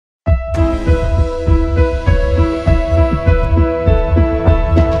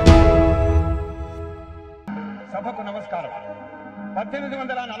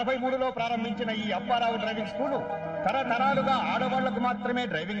స్థాపించిన ఈ Apparao driving school తరతరాలుగా ఆడవాళ్లకు మాత్రమే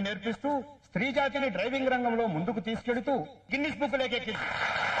డ్రైవింగ్ నేర్పిస్తూ స్త్రీ జాతిని డ్రైవింగ్ రంగంలో ముందుకు తీసుకెడుతూ గిన్నిస్ బుక్ లేకెక్కింది.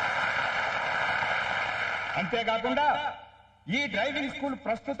 అంతేకాకుండా ఈ డ్రైవింగ్ స్కూల్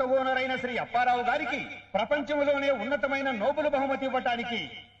ప్రస్తుత ఓనర్ అయిన శ్రీ అప్పారావు గారికి ప్రపంచంలోనే ఉన్నతమైన నోబెల్ బహుమతి ఇవ్వటానికి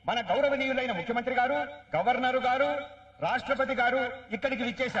మన గౌరవనీయులైన ముఖ్యమంత్రి గారు, గవర్నర్ గారు, రాష్ట్రపతి గారు ఇక్కడికి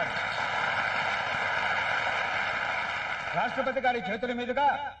విచ్చేశారు. రాష్ట్రపతి గారి చేతుల మీదుగా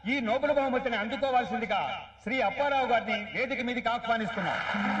ఈ నోబెల్ బహుమతిని అందుకోవాల్సిందిగా శ్రీ అప్పారావు గారిని వేదిక మీదకి ఆహ్వానిస్తున్నాం.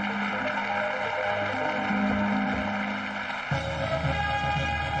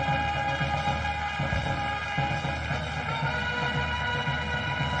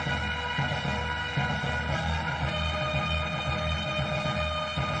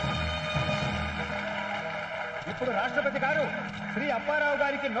 ఇప్పుడు రాష్ట్రపతి గారు శ్రీ అప్పారావు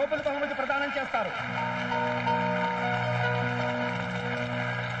గారికి నోబెల్ బహుమతి ప్రదానం చేస్తారు.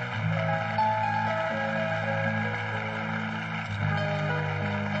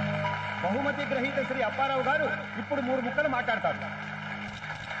 బహుమతి గ్రహీత శ్రీ అప్పారావు గారు ఇప్పుడు 3 ముక్కలు మాట్లాడతారు.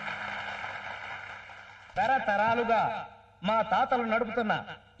 తరతరాలుగా మా తాతలు నడుపుతున్న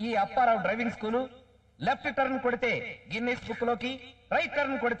ఈ Apparao driving school left turn కొడితే గిన్నిస్ బుక్ లోకి, రైట్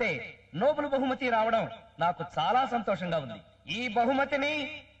టర్న్ కొడితే నోబెల్ బహుమతి రావడం నాకు చాలా సంతోషంగా ఉంది. ఈ బహుమతిని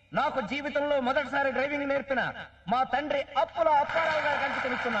నాకు జీవితంలో మొదటిసారి డ్రైవింగ్ నేర్పిన మా తండ్రి అప్పుల అప్పారావు గారికి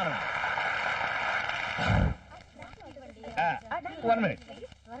అంకితమిస్తున్నాను. 1 minute.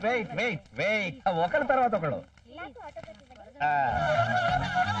 వెయిట్ ఒకరి తర్వాత ఒకడు.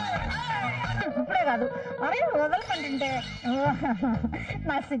 ఇప్పుడే కాదు, అరే వదలకంటుంటే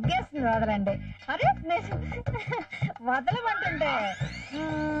నా సిగ్గేస్తుంది. వదలండి, అరే వదలమంటుంటే,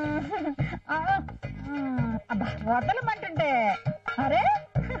 అబ్బా వదలమంటుంటే, అరే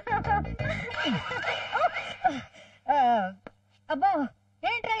అబ్బో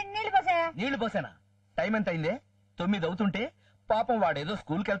ఏంట్రా నీళ్లు పోసానా? టైం ఎంత అయిందే? 9 అవుతుంటే పాపం వాడేదో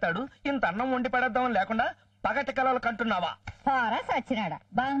స్కూల్కి వెళ్తాడు, ఇంత అన్నం వండి పడేద్దామని లేకుండా పగటి కళలు కంటున్నావా? పారస్ వచ్చినాడా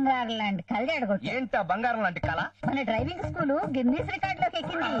బంగారం లాంటి కళ్యాడు. ఏంటా బంగారం లాంటి కళ? మన డ్రైవింగ్ స్కూల్ గిన్నీస్ రికార్డ్ లోకి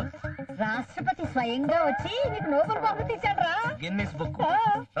ఎక్కింది. రాష్ట్రపతి స్వయంగా వచ్చి నీకు నోబెల్ బహుమతి ఇచ్చాడ్రా. గిన్నిస్ బుక్,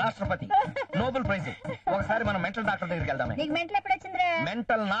 రాష్ట్రపతి, నోబెల్ ప్రైజ్. ఒకసారి మనం మెంటల్ డాక్టర్ దగ్గరికి వెళ్దామే. నీకు మెంటల్ ఎప్పుడు వచ్చిందిరా?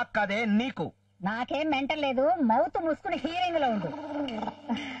 మెంటల్ నాకు కాదే, నీకు. నాకేం మెంటల్ లేదు, మౌత్ మూసుకుని హీరింగ్ లో ఉండు.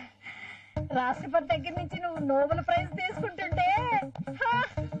 రాష్ట్రపతి దగ్గర నుంచి నువ్వు నోబెల్ ప్రైజ్ తీసుకుంటుంటే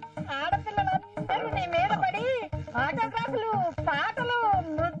ఆడపిల్లలందరూ నీ మీద పడి ఆటోగ్రాఫ్లు, పాటలు,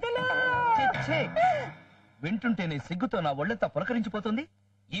 ముద్దులు. వింటుంటే నీ సిగ్గుతో నా ఒళ్ళంతా పులకరించిపోతుంది.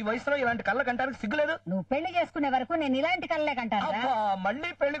 ఈ వయసులో ఇలాంటి కళ్ళ కంటానికి సిగ్గులేదు? నువ్వు పెళ్లి చేసుకునే వరకు నేను ఇలాంటి కళ్ళే కంటాను.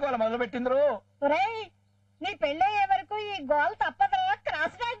 మళ్ళీ పెళ్లి గోల మొదలు పెట్టిండ్రు. నీ పెళ్ళయ్యే వరకు ఈ గోల్ తప్పదురా.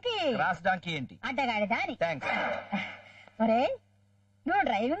 క్రాస్ డాంకీ ఏంటి? అడ్డగాడి దాని. థాంక్స్. ఒరే, నువ్వు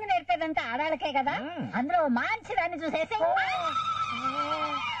డ్రైవింగ్ నేర్పేదంతా ఆడాలకే కదా, అందులో మంచి దాన్ని చూసేసి.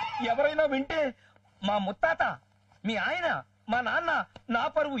 ఎవరైనా వింటే మా ముత్తాత, మీ ఆయన, మా నాన్న, నా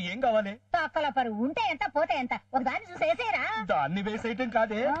పరువు ఏం కావాలి? తొక్కల పరువు ఉంటే ఎంత పోతే ఎంత, ఒక దాన్ని చూసేసేరా. దాన్ని వేసేయటం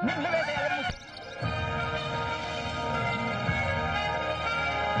కాదే, నిన్ను వేసేయాలి.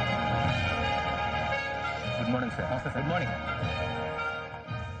 Good morning sir. Good morning.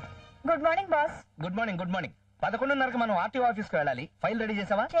 Good morning boss. Good morning. 11:30కి మనం ఆర్టీఓ ఆఫీస్కి వెళ్ళాలి. ఫైల్ రెడీ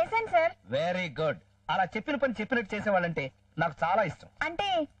చేసావా? చేశాను సార్. Very good. అలా చెప్పిన పని చెప్పినట్టు చేసేవాళ్ళంటే నాకు చాలా ఇష్టం. అంటే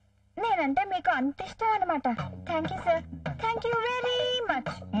నేనంటే మీకు అంత ఇష్టం అనమాట. Thank you sir, thank you very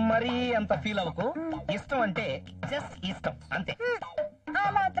much. మరీ అంత ఫీల్ అవ్వకు. ఇష్టం అంటే జస్ట్ ఇష్టం అంతే. ఆ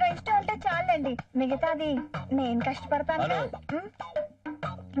మాత్రం ఇష్టం అంటే చాలండి, మిగతాది నేను కష్టపడతాను.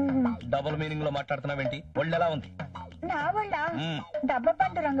 డబుల్ మీనింగ్ లో మాట్లాడుతున్నావేంటి? ఒళ్ళు ఎలా ఉంది? నా వల్ల డబ్బ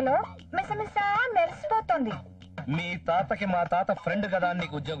పండు రంగులో మిసమిసా మెరిసిపోతుంది. మీ తాతకి మా తాత ఫ్రెండ్ కదా అని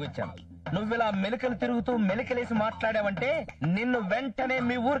నీకు ఉద్యోగం ఇచ్చాను. నువ్విలా మెలికలు తిరుగుతూ మెలికలేసి మాట్లాడావంటే నిన్ను వెంటనే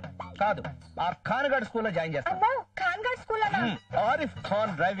మీ ఊరు కాదు, ఆ ఖాన్గఢ్ స్కూల్లో జాయిన్ చేస్తాను. Arif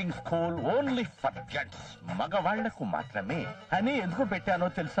Khan driving school only for gents, మగవాళ్లకు మాత్రమే అని ఎందుకు పెట్టానో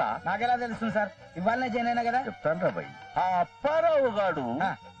తెలుసా? నాకెలా తెలుస్తుంది సార్? ఇవాళనే జాయిన్ అయినా కదా. చెప్తాను రా భయ్. ఆ అప్పారావు గాడు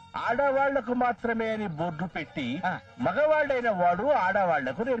ఆడవాళ్లకు మాత్రమే అని బోర్డు పెట్టి మగవాళ్ళైన వాడు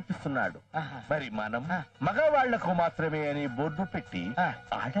ఆడవాళ్లకు నేర్పిస్తున్నాడు. మరి మనం మగవాళ్లకు మాత్రమే అని బోర్డు పెట్టి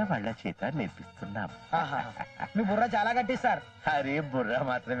ఆడవాళ్ల చేత నేర్పిస్తున్నాం. మీ బుర్ర చాలా గట్టి సార్. అరే బుర్ర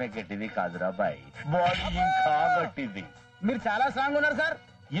మాత్రమే గట్టిది కాదురా బాయ్, బాడీ ఇంకా గట్టిది. మీరు చాలా స్ట్రాంగ్ ఉన్నారు సార్.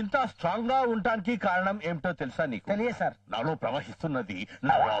 ఇంత స్ట్రాంగ్ గా ఉండటానికి కారణం ఏమిటో తెలుసా నీకు? తెలియదు సార్. నాలో ప్రవహిస్తున్నది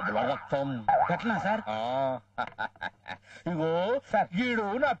నవాబుల రక్తం. ఎట్లా సార్? ఇగో సార్, గీడు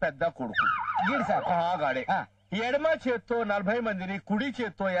నా పెద్ద కొడుకు. గీడు సార్ గాడే ఎడమ చేత్తో 40 మందిని, కుడి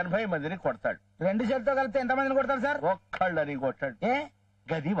చేత్తో 80 మందిని కొడతాడు. 2 చేతితో కలిపితే ఎంత మందిని కొడతాడు సార్? ఒక్కళ్ళని కొట్టాడు. ఏ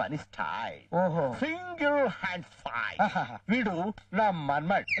గది వాని స్టైల్. ఓహో. Single hand fight. ఆహాహా. వీడు నా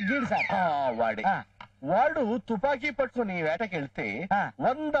మన్మడ్. గీడు సార్. వాడే. వాడు తుపాకీ పట్టుకుని వేటకెళ్తే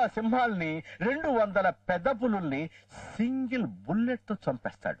 100 సింహాల్ని 200 పెద్ద పులుల్ని సింగిల్ బుల్లెట్ తో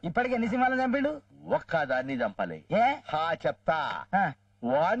చంపేస్తాడు. ఇప్పటికి ఎన్ని సింహాలను చంపిండు? ఒక్కదాన్ని చంపలే. ఏ? చెప్తా.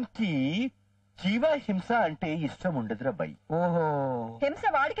 వానికి జీవ హింస అంటే ఇష్టం ఉండదురా బై. ఓహో. హింస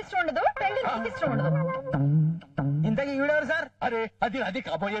వాడికి ఇష్టం ఉండదు, పెళ్లి నీకు ఇష్టం ఉండదు. ఇంతకీ ఈవిడెవరు సార్? అరే అది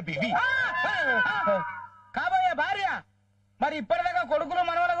కాబోయే బీవి. కాబోయే భార్య. మరి ఇప్పటిదాకా కొడుకులు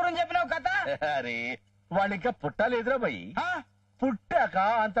మనవల గురించి చెప్పినావు కథ. అరే వాళ్ళు ఇంకా పుట్టలేదురా బై. పుట్టాక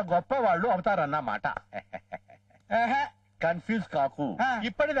అంత గొప్ప వాళ్ళు అవుతారన్నమాట. కన్ఫ్యూజ్ కాకు.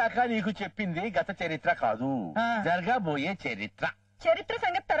 ఇప్పటిదాకా నీకు చెప్పింది గత చరిత్ర కాదు, జరగబోయే చరిత్ర. చరిత్ర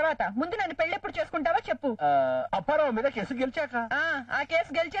సంగతి తర్వాత, ముందు నన్ను పెళ్లి ఎప్పుడు చేసుకుంటావో చెప్పు. అప్పారావు మీద కేసు గెలిచాక. ఆ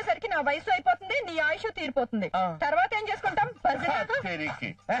కేసు గెలిచేసరికి నా వయసు అయిపోతుంది, నీ ఆయుష్ తీరిపోతుంది. తర్వాత ఏం చేసుకుంటాం?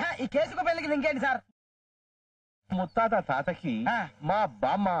 ఈ కేసుకు పెళ్లికి ఇంకేంటి సార్? ముత్తాత తాతకి మా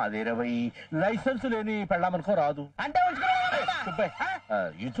బామ్మ అదే 20 లైసెన్స్ లేని పెళ్ళామనుకో రాదు. అంటే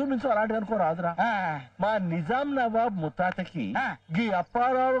ఇంచుమించు అలాంటిది అనుకో రాదురా. మా నిజాం నవాబ్ ముత్తాతకి గీ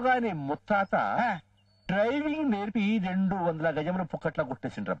అప్పారావు గాని ముత్తాత డ్రైవింగ్ నేర్పి 200 గజముల పుక్కట్లా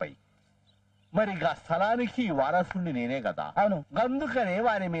కొట్టేసిండ్రపై. మరి గా స్థలానికి వారసుని నేనే కదా. అవును. అందుకనే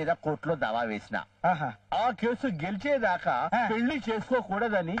వారి మీద కోర్టులో దావా వేసిన. ఆ కేసు గెలిచేదాకా పెళ్లి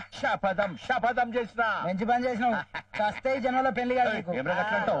చేసుకోకూడదని శపథం చేసిన. మంచి పని చేసినావు. కస్తే జనంలో పెళ్లి కాదు.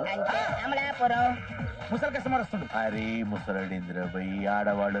 ముసలి కస్టమర్ వస్తుంది. అరే ముసలడింద్రబై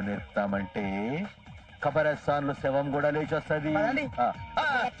ఆడవాళ్ళు నేర్పుతామంటే ఖబరస్థాన్ లో శవం కూడా లేచి వస్తుంది.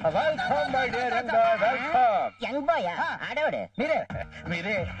 యంగ్ బాయ్ ఆడవాడు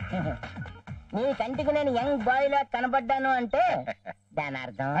మీరే నీ కంటికి నేను యంగ్ బాయ్ లా కనబడ్డాను అంటే దాని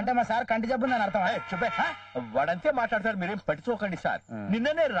అర్థం అంటే మా సార్ కంటి జబ్బు అని అర్థం. చెప్పే వాడంతే మాట్లాడతారు, మీరేం పట్టించుకోకండి సార్.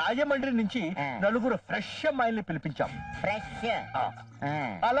 నిన్ననే రాజమండ్రి నుంచి 4 ఫ్రెష్ అమ్మాయిల్ని పిలిపించాం. ఫ్రెష్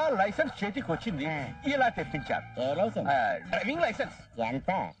అలా లైసెన్స్ చేతికి వచ్చింది, ఇలా తెప్పించారు. ఏ లైసెన్స్? Driving licence.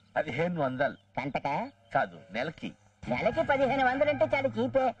 ఎంత? 1500. గంటక కాదు, నెలకి. నెలకి 1500 అంటే చాలా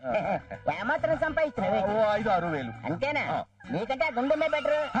చీపే. ఏమాత్రం సంపాదిస్తున్నావు? 5-6 వేలు. అంతేనా? నీకంటే ఆ గుండెమే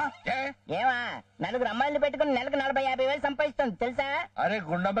బెటర్. ఏమా 4 అమ్మాయిలు పెట్టుకుని నెలకు 40-50 వేలు సంపాదిస్తుంది తెలుసా? అరే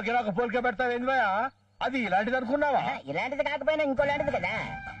గుండమ్మకి నాకు పోలిక పెడతావు ఏందివా? అది ఇలాంటిది అనుకున్నావా? ఇలాంటిది కాకపోయినా ఇంకోలాంటిది కదా.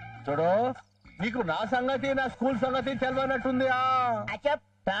 చూడు, నీకు నా సంగతి నా స్కూల్ సంగతి తెలియనట్టుంది. అచ్చప్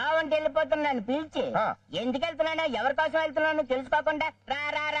తావంటే వెళ్ళిపోతున్నాను పిలిచి ఎందుకు వెళ్తున్నానో ఎవరి కోసం వెళ్తున్నానో తెలుసుకోకుండా రా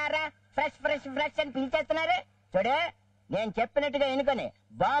రా రా రా ఫ్రెష్ ఫ్రెష్ ఫ్రెష్ అని పిలిచేస్తున్నారు. చూడు, నేను చెప్పినట్టుగా ఎన్నుకొని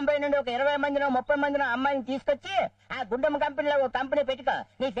బాంబే నుండి ఒక 20 మందినో 30 మందినో అమ్మాయిని తీసుకొచ్చి ఆ గుండమ్మ కంపెనీలో ఒక కంపెనీ పెట్టుకో.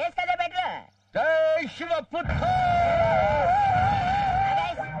 నీ ఫేస్ కదే బెటర్. జై శివపుత్ర.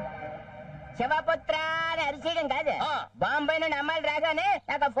 శివపుత్ర అని అరిచేయడం కాదు. బాంబే నుండి అమ్మాయిలు రాగానే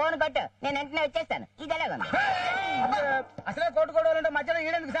నాకు ఫోన్ కొట్టు, నేను వెంటనే వచ్చేస్తాను. ఇది ఎలాగుంది? అసలే కొట్టుకోవాలంటే మధ్యలో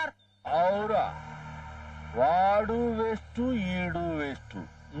ఈడెందుకు సార్? అవురా, వాడు వేస్ట్ ఈడు వేస్ట్,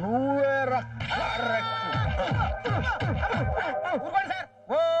 నువ్వే ఊరుకోండి సార్.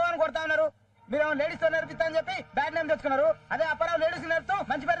 ఓ అని కొడతా ఉన్నారు. మీరు లేడీస్ తో నేర్పిస్తా అని చెప్పి బ్యాడ్ నేమ్ తెచ్చుకున్నారు. అదే అప్పారావు లేడీస్ నేర్పుతూ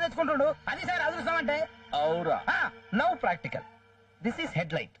మంచి పేరు తెచ్చుకుంటుండు. అది సార్ అదృష్టం అంటే. అవురా. Now practical. This is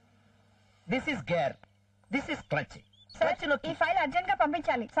head light, this is gear, this is clutch. ఈ ఫైల్ అర్జెంట్ గా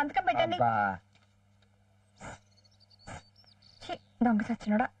పంపించాలి, సంతకం పెట్టండి. దొంగ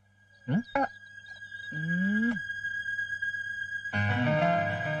సచ్చినోడా.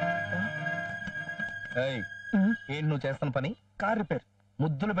 ఏంటి నువ్వు చేస్తున్న పని? Car repair.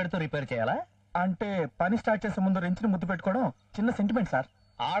 ముద్దులు పెడుతూ రిపేర్ చేయాలా? అంటే పని స్టార్ట్ చేసే ముందు రెంచిని ముద్దు పెట్టుకోవడం చిన్న సెంటిమెంట్ సార్.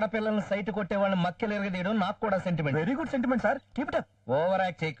 ఆడపిల్లలను సైట్ కొట్టే వాళ్ళని మక్కెలు ఎరగదీయడం నాకు కూడా sentiment. Very good sentiment sir, keep it up. Over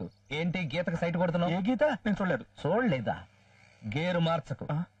act చేయకు. ఏంటి గీతకు సైట్ కొడుతున్నావు? ఏ గీత? నేను చూడలేదు. చూడలేదా? గేరు మార్చకు.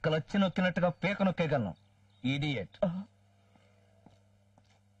 క్లచ్ నొక్కినట్టుగా పీక నొక్కేయగలను. ఇడియట్.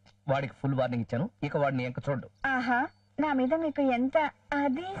 వాడికి ఫుల్ వార్నింగ్ ఇచ్చాను, ఇక వాడిని ఎంక చూడు. ఆహా, నా మీద మీకు ఎంత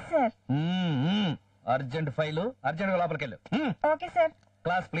అది సార్. అర్జెంట్ ఫైలు, అర్జెంట్ గా లోపలికి వెళ్ళు. Okay sir.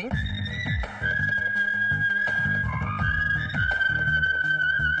 Class please.